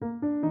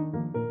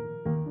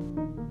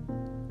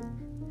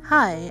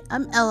Hi,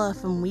 I'm Ella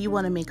from We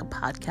Want to Make a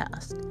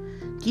Podcast.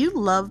 Do you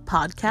love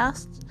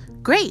podcasts?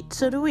 Great,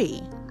 so do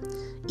we.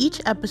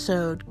 Each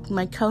episode,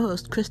 my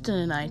co-host Kristen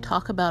and I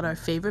talk about our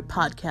favorite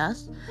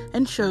podcasts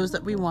and shows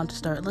that we want to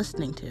start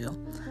listening to.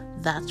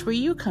 That's where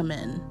you come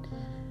in.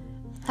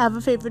 Have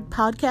a favorite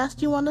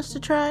podcast you want us to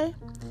try?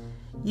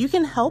 You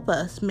can help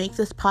us make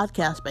this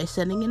podcast by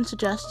sending in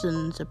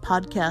suggestions of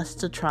podcasts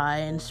to try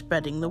and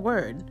spreading the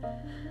word.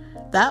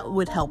 That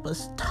would help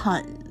us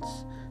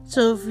tons.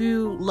 So if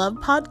you love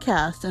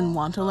podcasts and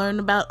want to learn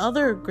about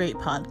other great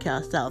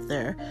podcasts out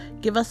there,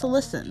 give us a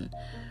listen.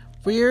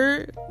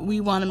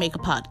 We want to make a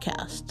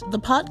podcast. The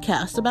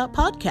podcast about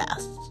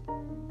podcasts.